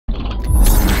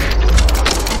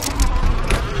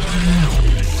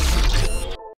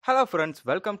Hello friends,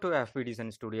 welcome to FB Design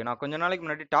Studio. நான் கொஞ்ச நாளைக்கு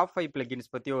முன்னாடி டாப் 5 plugins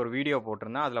பத்தி ஒரு வீடியோ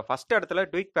போட்டிருந்தேன். அதுல ஃபர்ஸ்ட் இடத்துல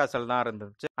Duik Bassel தான்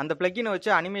இருந்துச்சு. அந்த plugin வச்சு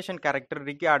அனிமேஷன் கேரக்டர்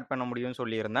ரிக் ஆட் பண்ண முடியும்னு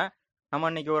சொல்லியிருந்தேன்.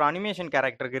 நம்ம இன்னைக்கு ஒரு அனிமேஷன்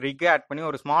கேரக்டருக்கு ரிக் ஆட் பண்ணி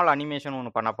ஒரு ஸ்மால் அனிமேஷன்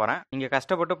ஒன்று பண்ண போறேன். நீங்க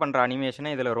கஷ்டப்பட்டு பண்ற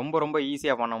அனிமேஷனை இதுல ரொம்ப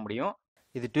ஈஸியா பண்ண முடியும்.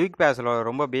 இது Duik Basselோட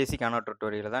ரொம்ப பேசிக்கான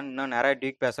டுட்டோரியல் தான். இன்னும் நிறைய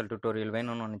Duik Bassel டுட்டோரியல்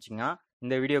வேணும்னு நினைச்சீங்கன்னா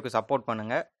இந்த வீடியோக்கு சப்போர்ட்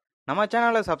பண்ணுங்க. நம்ம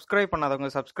சேனலை சப்ஸ்கிரைப் பண்ணாதவங்க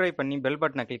சப்ஸ்கிரைப் பண்ணி பெல்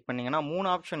பட்டனை கிளிக் பண்ணிங்கன்னா 3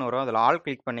 ஆப்ஷன் வரும். அதில் ஆல்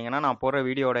கிளிக் பண்ணிங்கன்னா நான் போகிற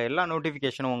வீடியோட எல்லா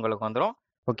நோட்டிஃபிகேஷனும் உங்களுக்கு வந்துடும்.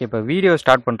 ஓகே, இப்போ வீடியோ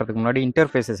ஸ்டார்ட் பண்ணுறதுக்கு முன்னாடி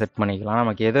இன்டர்ஃபேஸை செட் பண்ணிக்கலாம்.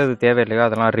 நமக்கு எது தேவையில்லையோ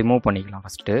அதெல்லாம் ரிமூவ் பண்ணிக்கலாம்.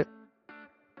 ஃபஸ்ட்டு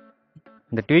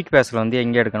இந்த Duik Bassel வந்து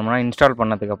எங்கே எடுக்கணும்னா இன்ஸ்டால்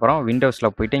பண்ணதுக்கப்புறம்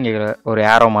விண்டோஸில் போயிட்டு இங்கே ஒரு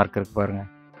ஏரோ மார்க் இருக்குது பாருங்கள்,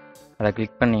 அதை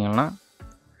கிளிக் பண்ணிங்கன்னா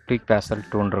Duik Bassel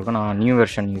 2 இருக்கும். நான் நியூ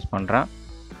வெர்ஷன் யூஸ் பண்ணுறேன்.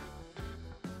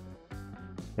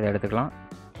 இதை எடுத்துக்கலாம்.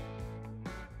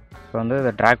 இப்போ வந்து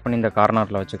இதை ட்ராக் பண்ணி இந்த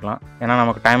கார்னரில் வச்சுக்கலாம். ஏன்னா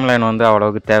நமக்கு டைம் லைன் வந்து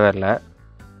அவ்வளோவுக்கு தேவையில்லை,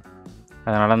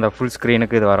 அதனால் இந்த ஃபுல்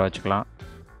ஸ்க்ரீனுக்கு இது வர வச்சுக்கலாம்.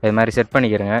 இது மாதிரி செட்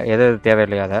பண்ணிக்கிறேங்க எது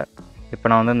தேவையில்லையோ அதை. இப்போ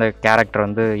நான் வந்து இந்த கேரக்டர்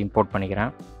வந்து இம்போர்ட்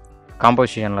பண்ணிக்கிறேன்.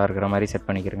 காம்போசிஷனில் இருக்கிற மாதிரி செட்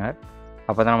பண்ணிக்கிறேங்க.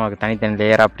 அப்போ தான் நமக்கு தனித்தனி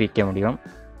லேயராக பிரிக்க முடியும்.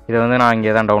 இதை வந்து நான்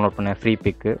இங்கே தான் டவுன்லோட் பண்ணேன், ஃப்ரீ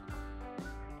பிக்கு.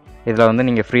 இதில் வந்து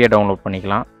நீங்கள் ஃப்ரீயாக டவுன்லோட்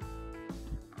பண்ணிக்கலாம்.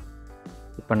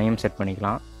 இப்போ நேம் செட்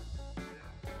பண்ணிக்கலாம்.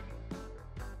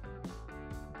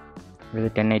 இது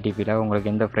 1080pல உங்களுக்கு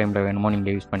எந்த ஃப்ரேமில் வேணுமோ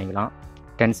நீங்கள் யூஸ் பண்ணிக்கலாம்.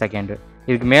 10 செகண்டு.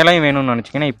 இதுக்கு மேலேயும் வேணும்னு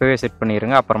நினச்சிங்கன்னா இப்போவே செட்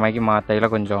பண்ணிடுங்க. அப்புறமாக்கி மாற்றையில்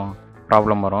கொஞ்சம்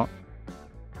ப்ராப்ளம் வரும்.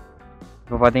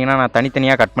 இப்போ பார்த்தீங்கன்னா நான்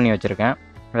தனித்தனியாக கட் பண்ணி வச்சுருக்கேன்.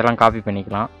 இதெல்லாம் காப்பி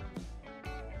பண்ணிக்கலாம்.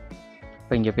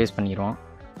 இப்போ இங்கே பேஸ்ட் பண்ணிடுவோம்.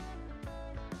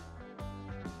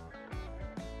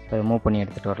 அதை மூவ் பண்ணி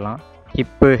எடுத்துகிட்டு வரலாம்.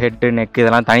 ஹிப்பு, ஹெட்டு, நெக்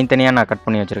இதெல்லாம் தனித்தனியாக நான் கட்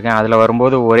பண்ணி வச்சுருக்கேன். அதில்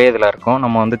வரும்போது ஒரே இதில் இருக்கும்.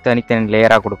 நம்ம வந்து தனித்தனி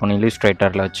லேயராக கொடுக்கணும்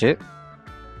இல்லுஸ்ட்ரேட்டரில் வச்சு.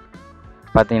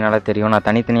 பார்த்தீங்கனாலே தெரியும், நான்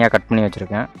தனித்தனியாக கட் பண்ணி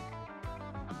வச்சுருக்கேன்.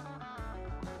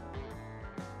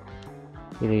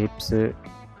 இது ஹிப்ஸு,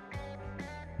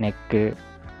 நெக்கு,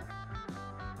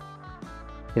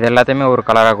 இது எல்லாத்தையுமே ஒரு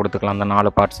கலராக கொடுத்துக்கலாம். அந்த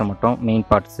 4 பார்ட்ஸை மட்டும் மெயின்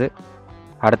பார்ட்ஸு.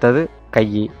 அடுத்தது கை,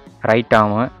 ரைட்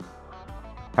ஆர்மு,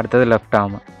 அடுத்தது லெஃப்ட்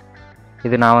ஆர்மு.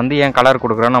 இது நான் வந்து ஏன் கலர்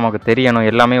கொடுக்குறேன்னு நமக்கு தெரியணும்.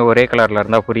 எல்லாமே ஒரே கலரில்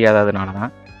இருந்தால் புரியாததுனால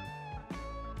தான்.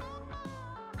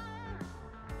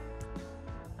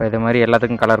 இப்போ இது மாதிரி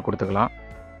எல்லாத்துக்கும் கலர் கொடுத்துக்கலாம்.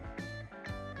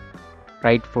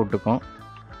 ரைட் ஃபுட்டுக்கும்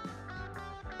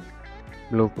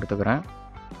ப்ளூ கொடுத்துக்கிறேன்.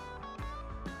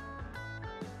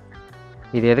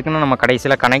 இது எதுக்குன்னு நம்ம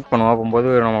கடைசியில் கனெக்ட் பண்ணுவோம்.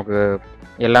 போகும்போது நமக்கு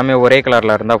எல்லாமே ஒரே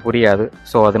கலரில் இருந்தால் புரியாது.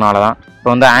 ஸோ அதனால தான். இப்போ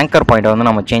வந்து ஆங்கர் பாயிண்ட்டை வந்து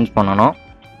நம்ம சேஞ்ச் பண்ணணும்.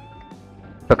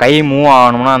 இப்போ கை மூவ்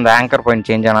ஆகணும்னா அந்த ஆங்கர் பாயிண்ட்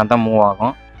சேஞ்ச் ஆனால் தான் மூவ்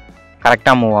ஆகும்,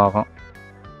 கரெக்டாக மூவ் ஆகும்.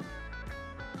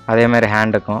 அதேமாதிரி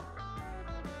ஹேண்டுக்கும்.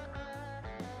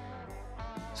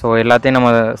 ஸோ எல்லாத்தையும் நம்ம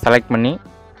செலக்ட் பண்ணி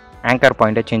ஆங்கர்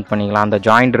பாயிண்ட்டை சேஞ்ச் பண்ணிக்கலாம். அந்த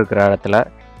ஜாயிண்ட் இருக்கிற இடத்துல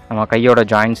நம்ம கையோட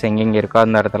ஜாயின்ட்ஸ் எங்கெங்கே இருக்கோ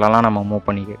அந்த இடத்துலலாம் நம்ம மூவ்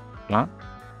பண்ணிக்கலாம்.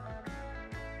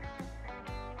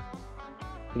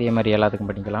 இதே மாதிரி எல்லாத்துக்கும்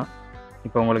பண்ணிக்கலாம்.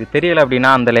 இப்போ உங்களுக்கு தெரியலை அப்படின்னா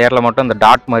அந்த லேயரில் மட்டும் அந்த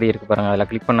டாட் மாதிரி இருக்குது பாருங்கள், அதில்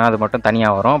கிளிக் பண்ணால் அது மட்டும்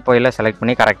தனியாக வரும். இப்போ எல்லாம் செலக்ட்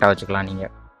பண்ணி கரெக்டாக வச்சுக்கலாம்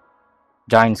நீங்கள்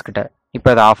ஜாயின்ஸ் கிட்ட.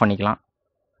 இப்போ அதை ஆஃப் பண்ணிக்கலாம்.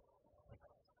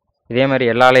 இதே மாதிரி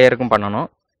எல்லா லேயருக்கும் பண்ணணும்.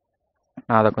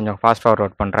 நான் அதை கொஞ்சம் ஃபாஸ்ட்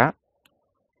ஃபார்வர்ட் பண்ணுறேன்.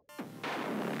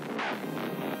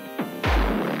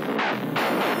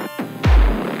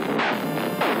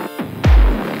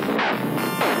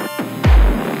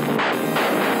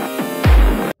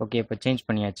 ஓகே, இப்போ சேஞ்ச்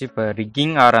பண்ணியாச்சு. இப்போ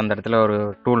ரிக்கிங் ஆர் அந்த இடத்துல ஒரு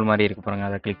டூல் மாதிரி இருக்குது பாருங்கள்,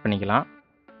 அதை கிளிக் பண்ணிக்கலாம்.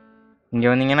 இங்கே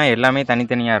வந்தீங்கன்னா எல்லாமே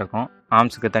தனித்தனியாக இருக்கும்.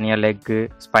 ஆர்ம்ஸுக்கு தனியாக, லெக்கு,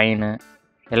 ஸ்பைனு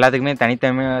எல்லாத்துக்குமே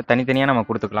தனித்தனியாக நம்ம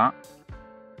கொடுத்துக்கலாம்.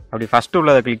 அப்படி ஃபஸ்ட்டு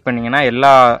உள்ளதை கிளிக் பண்ணிங்கன்னா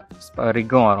எல்லா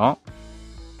ரிக்கும் வரும்.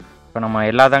 இப்போ நம்ம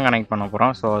எல்லா தான் கனெக்ட் பண்ண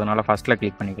போகிறோம். ஸோ அதனால் ஃபஸ்ட்டில்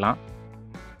கிளிக் பண்ணிக்கலாம்.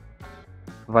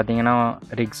 இப்போ பார்த்தீங்கன்னா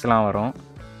ரிக்ஸ்லாம் வரும்.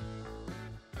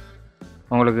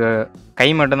 உங்களுக்கு கை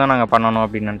மட்டும்தான் நாங்கள் பண்ணணும்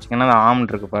அப்படின்னு நினச்சிங்கன்னா அந்த ஆர்ம்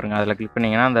இருக்குது பாருங்கள், அதில் கிளிக்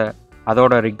பண்ணிங்கன்னா அந்த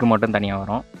அதோட ரிக்கு மட்டும் தனியாக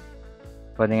வரும்.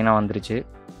 பார்த்தீங்கன்னா வந்துருச்சு.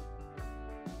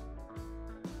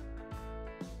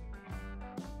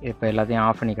 இப்போ எல்லாத்தையும்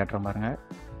ஆஃப் பண்ணி கட்டுறேன் பாருங்கள்,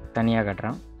 தனியாக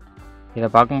கட்டுறேன். இதை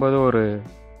பார்க்கும்போது ஒரு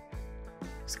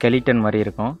ஸ்கெலிட்டன் மாதிரி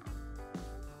இருக்கும்.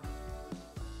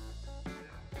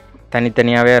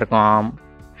 தனித்தனியாகவே இருக்கும் ஆர்ம்,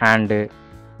 ஹேண்டு.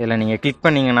 இதில் நீங்கள் கிளிக்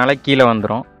பண்ணிங்கனால கீழே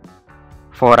வந்துடும்.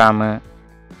 4 ஆர்மு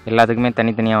எல்லாத்துக்குமே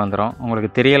தனித்தனியாக வந்துடும். உங்களுக்கு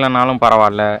தெரியலைனாலும்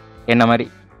பரவாயில்ல, என்ன மாதிரி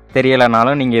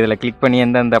தெரியலைனாலும் நீங்கள் இதில் கிளிக் பண்ணி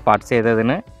எந்தெந்த பார்ட்ஸ்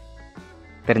எதுன்னு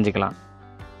தெரிஞ்சுக்கலாம்.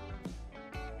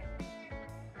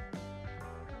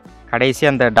 கடைசி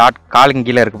அந்த டாட் காலுக்கு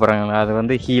கீழே இருக்கு பாருங்க, அது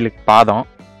வந்து ஹீலுக்கு பாதம்.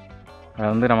 அதை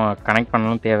வந்து நம்ம கனெக்ட்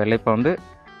பண்ணணும் தேவையில்லை. இப்போ வந்து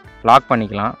லாக்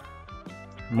பண்ணிக்கலாம்.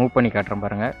 மூவ் பண்ணி காட்டுறேன்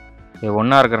பாருங்கள். இது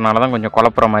ஒன்றா இருக்கிறனால தான் கொஞ்சம்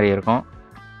குழப்புற மாதிரி இருக்கும்.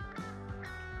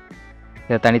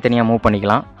 இதை தனித்தனியாக மூவ்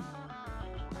பண்ணிக்கலாம்.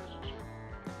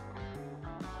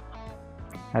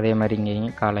 அதே மாதிரி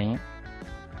இங்கேயும் காலையும்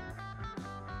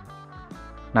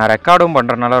நான் ரெக்கார்டும்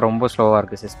பண்ணுறதுனால ரொம்ப ஸ்லோவாக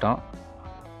இருக்குது சிஸ்டம்.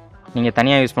 நீங்கள்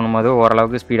தனியாக யூஸ் பண்ணும்போது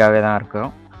ஓரளவுக்கு ஸ்பீடாகவே தான்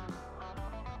இருக்கும்.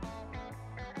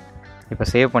 இப்போ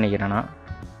சேவ் பண்ணிக்கிறேன். நான்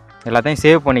எல்லாத்தையும்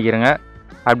சேவ் பண்ணிக்கிறேங்க.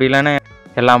 அப்படி இல்லைன்னு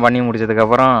எல்லாம் பண்ணி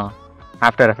முடிச்சதுக்கப்புறம்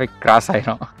ஆஃப்டர் எஃபெக்ட் கிராஸ்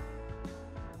ஆகிடும்.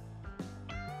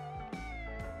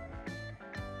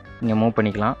 இங்கே மூவ்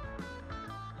பண்ணிக்கலாம்.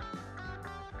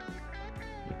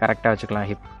 கரெக்டாக வச்சுக்கலாம்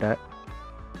ஹிப்ட்ட.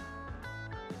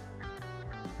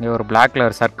 இங்கே ஒரு பிளாக்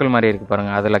கலர் சர்க்கிள் மாதிரி இருக்குது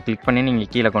பாருங்கள், அதில் கிளிக் பண்ணி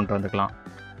நீங்கள் கீழே கொண்டு வந்துக்கலாம்.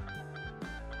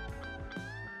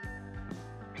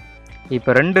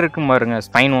 இப்போ 2 இருக்கும் பாருங்க,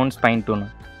 ஸ்பைன் 1 ஸ்பைன் 2ன்னு.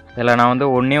 இதில் நான் வந்து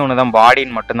ஒன்று தான்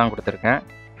பாடின்னு மட்டும்தான் கொடுத்துருக்கேன்.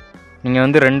 நீங்கள்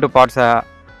வந்து 2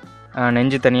 பார்ட்ஸாக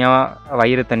நெஞ்சு தனியாக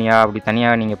வயிறு தனியாக அப்படி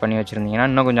தனியாக நீங்கள் பண்ணி வச்சுருந்தீங்கன்னா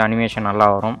இன்னும் கொஞ்சம் அனிமேஷன் நல்லா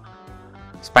வரும்.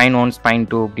 ஸ்பைன் 1 ஸ்பைன்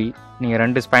 2 அப்படி நீங்கள்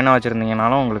 2 ஸ்பைனாக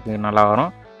வச்சுருந்தீங்கனாலும் உங்களுக்கு நல்லா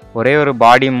வரும். ஒரே ஒரு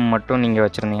பாடி மட்டும் நீங்கள்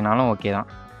வச்சுருந்தீங்கனாலும் ஓகே தான்.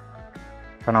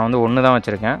 இப்போ நான் வந்து 1 தான்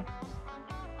வச்சுருக்கேன்.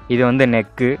 இது வந்து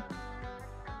நெக்கு.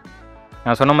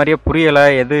 நான் சொன்ன மாதிரியே புரியலை,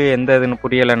 எந்த இதுன்னு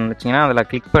புரியலைன்னு நினச்சிங்கன்னா அதில்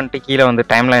கிளிக் பண்ணிட்டு கீழே வந்து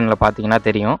டைம்லைனில் பார்த்தீங்கன்னா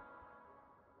தெரியும்.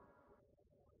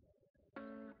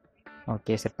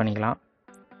 ஓகே, செட் பண்ணிக்கலாம்.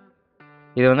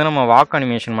 இது வந்து நம்ம வாக்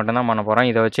அனிமேஷன் மட்டும்தான் பண்ண போகிறோம்.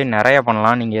 இதை வச்சு நிறைய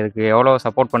பண்ணலாம். நீங்கள் இதுக்கு எவ்வளோ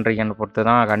சப்போர்ட் பண்ணுறீங்கன்னு பொறுத்து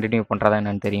தான் கண்டினியூ பண்ணுறதா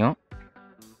என்னன்னு தெரியும்.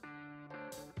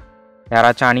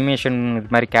 யாராச்சும் அனிமேஷன்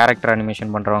இது மாதிரி கேரக்டர்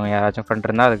அனிமேஷன் பண்ணுறவங்க யாராச்சும் ஃப்ரெண்ட்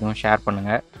இருந்தால் அதுக்கும் ஷேர்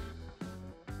பண்ணுங்கள்.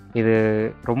 இது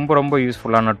ரொம்ப ரொம்ப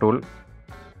யூஸ்ஃபுல்லான டூல்.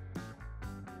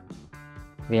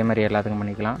 இதே மாதிரி எல்லாத்துக்கும்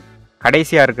பண்ணிக்கலாம்.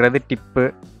 கடைசியாக இருக்கிறது டிப்பு.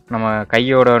 நம்ம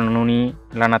கையோட நுனி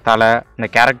இல்லைன்னா தலை, இந்த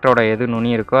கேரக்டரோட எது நுனி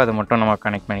இருக்கோ அதை மட்டும் நம்ம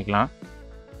கனெக்ட் பண்ணிக்கலாம்.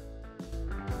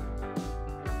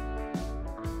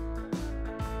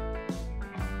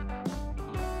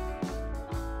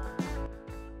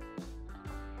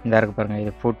 இந்த இருக்குது பாருங்கள்,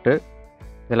 இது ஃபுட்டு.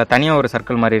 இதில் தனியாக ஒரு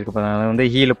சர்க்கிள் மாதிரி இருக்குது பாருங்கள், அது வந்து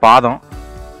ஹீலு பாதம்.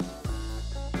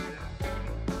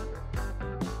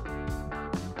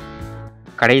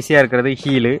 கடைசியாக இருக்கிறது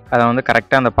ஹீலு. அதை வந்து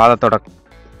கரெக்டாக அந்த பாதத்தோட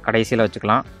கடைசியில்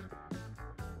வச்சுக்கலாம்.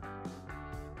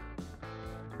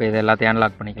 இப்போ இது எல்லாத்தையும்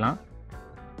அன்லாக் பண்ணிக்கலாம்.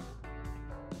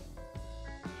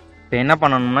 இப்போ என்ன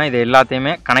பண்ணணும்னா இது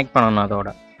எல்லாத்தையுமே கனெக்ட் பண்ணணும்.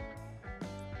 அதோட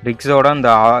ரிக்ஸோட இந்த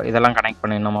இதெல்லாம் கனெக்ட்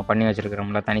பண்ணணும். நம்ம பண்ணி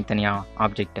வச்சுருக்கிறோம்ல தனித்தனியாக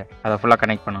ஆப்ஜெக்டை, அதை ஃபுல்லாக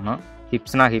கனெக்ட் பண்ணணும்.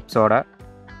 ஹிப்ஸ்னால் ஹிப்ஸோட,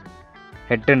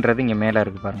 ஹெட்டுன்றது இங்கே மேலே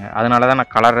இருக்குது பாருங்கள். அதனால தான்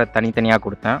நான் கலரை தனித்தனியாக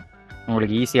கொடுத்தேன்,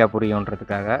 உங்களுக்கு ஈஸியாக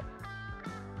புரியுன்றதுக்காக.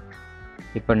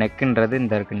 இப்போ நெக்குன்றது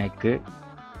இந்த இருக்குது நெக்கு.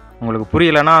 உங்களுக்கு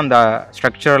புரியலைன்னா அந்த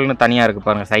ஸ்ட்ரக்சரல்னு தனியாக இருக்குது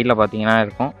பாருங்கள், சைடில் பார்த்தீங்கன்னா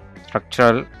இருக்கும்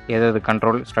ஸ்ட்ரக்சரல், எது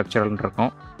கண்ட்ரோல் ஸ்ட்ரக்சரல்னு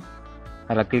இருக்கும்.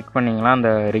 அதில் கிளிக் பண்ணிங்கன்னா அந்த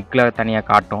ரிக்கில் தனியாக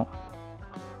காட்டும்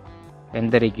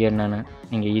எந்த ரிக் என்னன்னு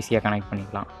நீங்கள் ஈஸியாக கனெக்ட்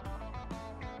பண்ணிக்கலாம்.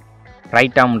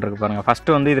 ரைட் ஆர்ம் இருக்குது பாருங்கள்.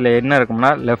 ஃபஸ்ட்டு வந்து இதில் என்ன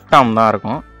இருக்கும்னா லெஃப்ட் ஆர்ம் தான்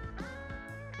இருக்கும்.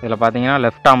 இதில் பார்த்தீங்கன்னா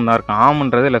லெஃப்ட் ஆர்ம் தான் இருக்கும்.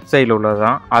 ஆர்ம்ன்றது லெஃப்ட் சைடில் உள்ளது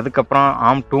தான். அதுக்கப்புறம்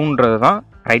ஆர்ம் 2ன்றது தான்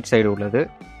ரைட் சைடு உள்ளது.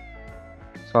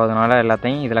 ஸோ அதனால்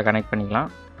எல்லாத்தையும் இதில் கனெக்ட் பண்ணிக்கலாம்.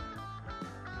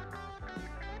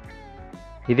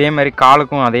 இதே மாதிரி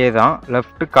காலுக்கும் அதே தான்,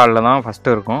 லெஃப்ட் காலில் தான்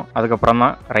ஃபஸ்ட்டு இருக்கும், அதுக்கப்புறம்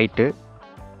தான் ரைட்டு.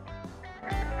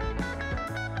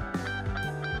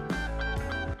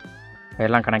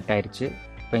 எல்லாம் கனெக்ட் ஆயிடுச்சு.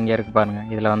 இப்போ இங்கே இருக்குது பாருங்கள்,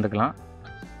 இதில் வந்துக்கலாம்.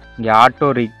 இங்கே ஆட்டோ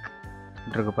ரிக்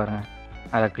இருக்குது பாருங்கள்,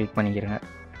 அதை கிளிக் பண்ணிக்கிறேங்க.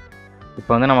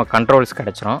 இப்போ வந்து நம்ம கண்ட்ரோல்ஸ்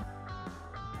கிடச்சிரும்.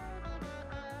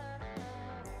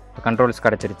 கண்ட்ரோல்ஸ்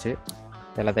கிடச்சிருச்சு.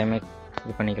 எல்லாத்தையுமே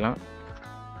இது பண்ணிக்கலாம்.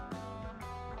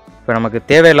 இப்போ நமக்கு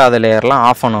தேவையில்லாத லேயர்லாம்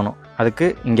ஆஃப் பண்ணணும். அதுக்கு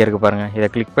இங்கே இருக்குது பாருங்கள், இதை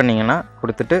கிளிக் பண்ணிங்கன்னா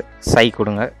கொடுத்துட்டு சை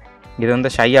கொடுங்க. இது வந்து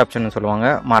ஷை ஆப்ஷன் சொல்லுவாங்க,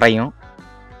 மறையும்.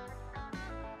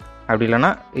 அப்படி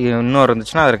இல்லைன்னா இன்னொரு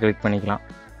இருந்துச்சுன்னா அதில் கிளிக் பண்ணிக்கலாம்.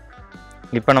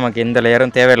 இப்போ நமக்கு எந்த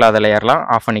லேயரும் தேவையில்லாத லேயர்லாம்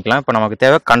ஆஃப் பண்ணிக்கலாம். இப்போ நமக்கு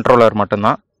தேவை கண்ட்ரோலர்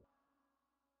மட்டும்தான்.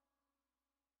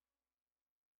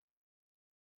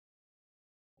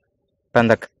 இப்போ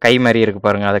அந்த கை மாதிரி இருக்குது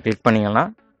பாருங்கள், அதை கிளிக் பண்ணிங்கன்னா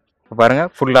இப்போ பாருங்கள்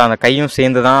ஃபுல்லாக அந்த கையும்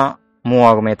சேர்ந்து தான் மூவ்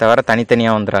ஆகுமே தவிர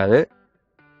தனித்தனியாக வந்துடாது.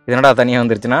 இதனடா தனியாக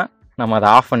வந்துருச்சுன்னா நம்ம அதை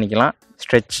ஆஃப் பண்ணிக்கலாம்.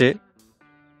 ஸ்ட்ரெச்சு,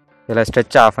 இதில்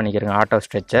ஸ்ட்ரெச்சை ஆஃப் பண்ணிக்கிறோங்க, ஆட்டோ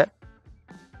ஸ்ட்ரெச்சை.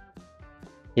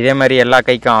 இதே மாதிரி எல்லா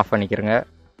கைக்கும் ஆஃப் பண்ணிக்கிறோங்க.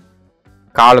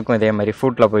 காலுக்கும் இதே மாதிரி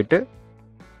ஃபுட்டில் போயிட்டு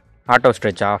ஆட்டோ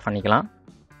ஸ்ட்ரெச்சை ஆஃப் பண்ணிக்கலாம்.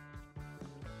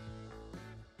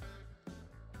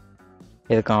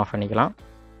 இதுக்கும் ஆஃப் பண்ணிக்கலாம்.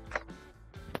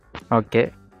 ஓகே,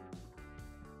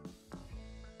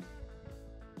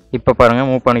 இப்போ பாருங்கள்,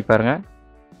 மூவ் பண்ணி பாருங்கள்,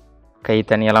 கை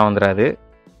தனியெல்லாம் வந்துடாது.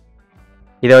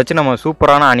 இதை வச்சு நம்ம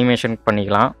சூப்பரான அனிமேஷன்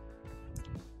பண்ணிக்கலாம்.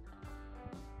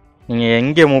 நீங்கள்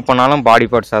எங்கே மூவ் பண்ணாலும் பாடி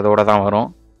பார்ட்ஸ் அதோடு தான் வரும்.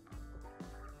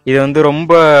 இது வந்து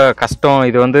ரொம்ப கஷ்டம்.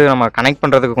 இது வந்து நம்ம கனெக்ட்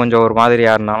பண்ணுறதுக்கு கொஞ்சம் ஒரு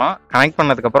மாதிரியாக இருந்தாலும் கனெக்ட்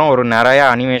பண்ணதுக்கப்புறம் ஒரு நிறையா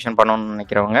அனிமேஷன் பண்ணணும்னு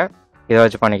நினைக்கிறவங்க இதை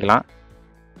வச்சு பண்ணிக்கலாம்.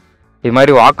 இது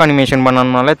மாதிரி வாக் அனிமேஷன்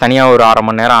பண்ணணும்னாலே தனியாக ஒரு 1/2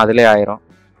 மணி நேரம் அதிலே ஆயிரும்.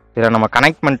 இதில் நம்ம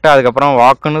கனெக்ட் பண்ணிட்டு அதுக்கப்புறம்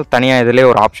வாக்குன்னு தனியாக இதிலே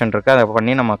ஒரு ஆப்ஷன் இருக்குது, அதை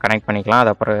பண்ணி நம்ம கனெக்ட் பண்ணிக்கலாம்.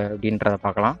 அது அப்புறம் எப்படின்றத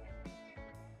பார்க்கலாம்.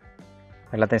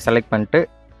 எல்லாத்தையும் செலக்ட் பண்ணிட்டு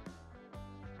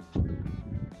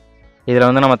இதில்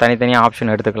வந்து நம்ம தனித்தனியாக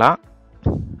ஆப்ஷன் எடுத்துக்கலாம்.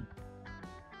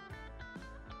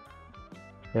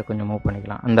 இதை கொஞ்சம் மூவ்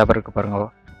பண்ணிக்கலாம். அந்த பிறகு பாருங்கள்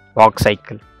வாக்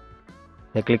சைக்கிள்,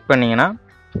 இதை கிளிக் பண்ணிங்கன்னா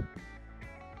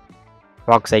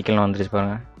வாக் சைக்கிள்னு வந்துருச்சு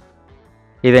பாருங்கள்.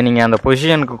 இதை நீங்கள் அந்த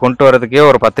பொசிஷனுக்கு கொண்டு வரதுக்கே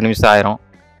ஒரு 10 நிமிஷம் ஆயிரும்.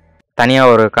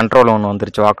 தனியாக ஒரு கண்ட்ரோல் ஒன்று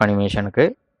வந்துருச்சு வாக் அனிமேஷனுக்கு.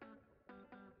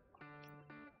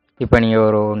 இப்போ நீங்கள்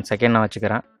ஒரு 1 செகண்ட் நான்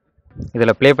வச்சுக்கிறேன்.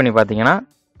 இதில் ப்ளே பண்ணி பார்த்தீங்கன்னா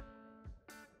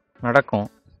நடக்கும்.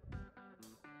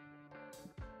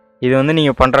 இது வந்து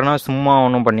நீங்கள் பண்ணுறனா சும்மா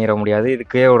ஒன்றும் பண்ணிட முடியாது.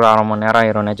 இதுக்கே ஒரு 1/2 மணி நேரம்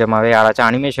ஆயிரும். நிஜமாகவே யாராச்சும்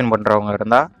அனிமேஷன் பண்ணுறவங்க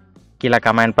இருந்தால் கீழே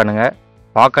கமெண்ட் பண்ணுங்கள்.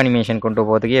 வாக் அனிமேஷன் கொண்டு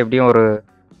போகிறதுக்கு எப்படியும் ஒரு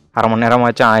 1/2 மணி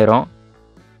நேரமாச்சும் ஆயிரும்.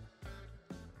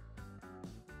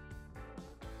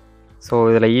 ஸோ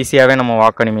இதில் ஈஸியாகவே நம்ம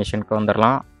வாக் அனிமேஷனுக்கு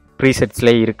வந்துடலாம்.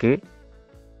 ப்ரீசெட்ஸ்லேயே இருக்குது.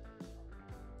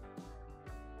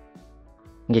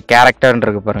 இங்கே கேரக்டர்ன்னு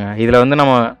இருக்குது பாருங்கள். இதில் வந்து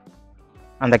நம்ம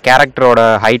அந்த கேரக்டரோட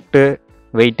ஹைட்டு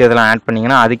வெயிட் இதெல்லாம் ஆட்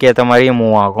பண்ணிங்கன்னா அதுக்கேற்ற மாதிரியே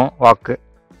மூவ் ஆகும் வாக்கு.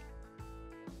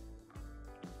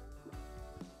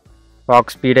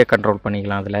 வாக் ஸ்பீடே கண்ட்ரோல்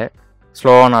பண்ணிக்கலாம். அதில்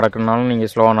ஸ்லோவாக நடக்கணுனாலும்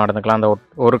நீங்கள் ஸ்லோவாக நடந்துக்கலாம். அந்த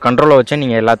ஒரு கண்ட்ரோலை வச்சு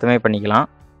நீங்கள் எல்லாத்தையுமே பண்ணிக்கலாம்.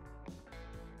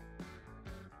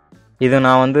 இது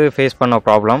நான் வந்து ஃபேஸ் பண்ண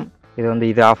ப்ராப்ளம். இது வந்து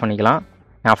இது ஆஃப் பண்ணிக்கலாம்.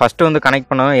 நான் ஃபஸ்ட்டு வந்து கனெக்ட்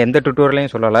பண்ண எந்த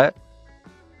டுட்டோரியலையும் சொல்லலை,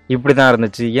 இப்படி தான்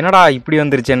இருந்துச்சு. என்னடா இப்படி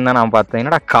வந்துருச்சுன்னு தான் நான் பார்த்தேன்.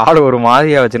 என்னடா கால் ஒரு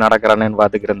மாதிரியாக வச்சு நடக்கிறானேன்னு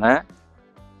பார்த்துக்கிட்டு இருந்தேன்.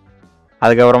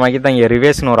 அதுக்கப்புறமாக்கி தான் இங்கே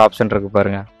ரிவேஸ்னு ஒரு ஆப்ஷன் இருக்குது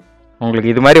பாருங்கள்.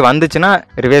 உங்களுக்கு இது மாதிரி வந்துச்சுன்னா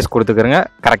ரிவேஸ் கொடுத்துக்கிறங்க,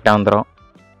 கரெக்டாக வந்துடும்.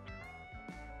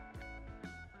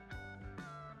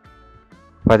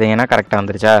 பார்த்தீங்கன்னா கரெக்டாக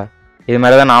வந்துருச்சா? இது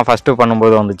மாதிரி தான் நான் ஃபஸ்ட்டு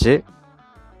பண்ணும்போது வந்துச்சு.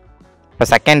 இப்போ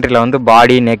செகண்டரியில் வந்து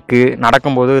பாடி நெக்கு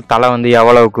நடக்கும்போது தலை வந்து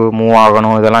எவ்வளவுக்கு மூவ்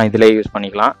ஆகணும் இதெல்லாம் இதிலே யூஸ்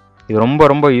பண்ணிக்கலாம். இது ரொம்ப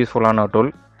ரொம்ப யூஸ்ஃபுல்லான ஒரு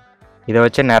டூல். இதை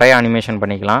வச்சு நிறைய அனிமேஷன்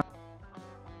பண்ணிக்கலாம்.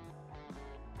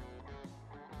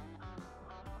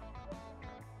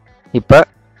 இப்போ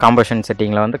காம்போசிஷன்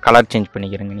செட்டிங்கில் வந்து கலர் சேஞ்ச்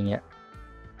பண்ணிக்கிறீங்க. நீங்கள்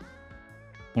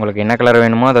உங்களுக்கு என்ன கலர்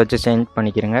வேணுமோ அதை வச்சு சேஞ்ச்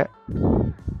பண்ணிக்கிறீங்க.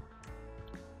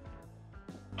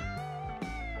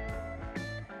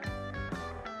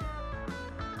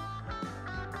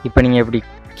 இப்போ நீங்கள் இப்படி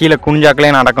கீழே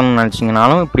குனிஞ்சாக்கலே நடக்கணும்னு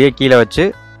நினச்சிங்கனாலும் இப்படியே கீழே வச்சு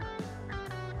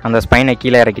அந்த ஸ்பைனை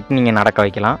கீழே இறக்கிட்டு நீங்கள் நடக்க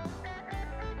வைக்கலாம்.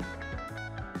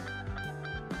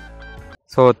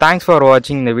 ஸோ தேங்க்ஸ் ஃபார்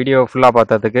வாட்சிங். இந்த வீடியோ ஃபுல்லாக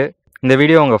பார்த்ததுக்கு. இந்த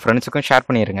வீடியோ உங்கள் ஃப்ரெண்ட்ஸுக்கும் ஷேர்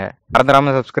பண்ணிடுங்க.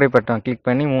 மறந்துடாமல் சப்ஸ்கிரைப் பட்டன் கிளிக்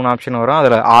பண்ணி 3 ஆப்ஷன் வரும்,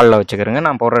 அதில் ஆலில் வச்சுக்கிறேங்க.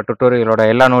 நான் போடுற டுட்டோரியலோட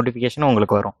எல்லா நோட்டிஃபிகேஷனும்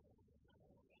உங்களுக்கு வரும்.